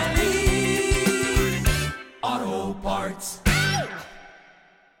 O'Reilly Auto Parts.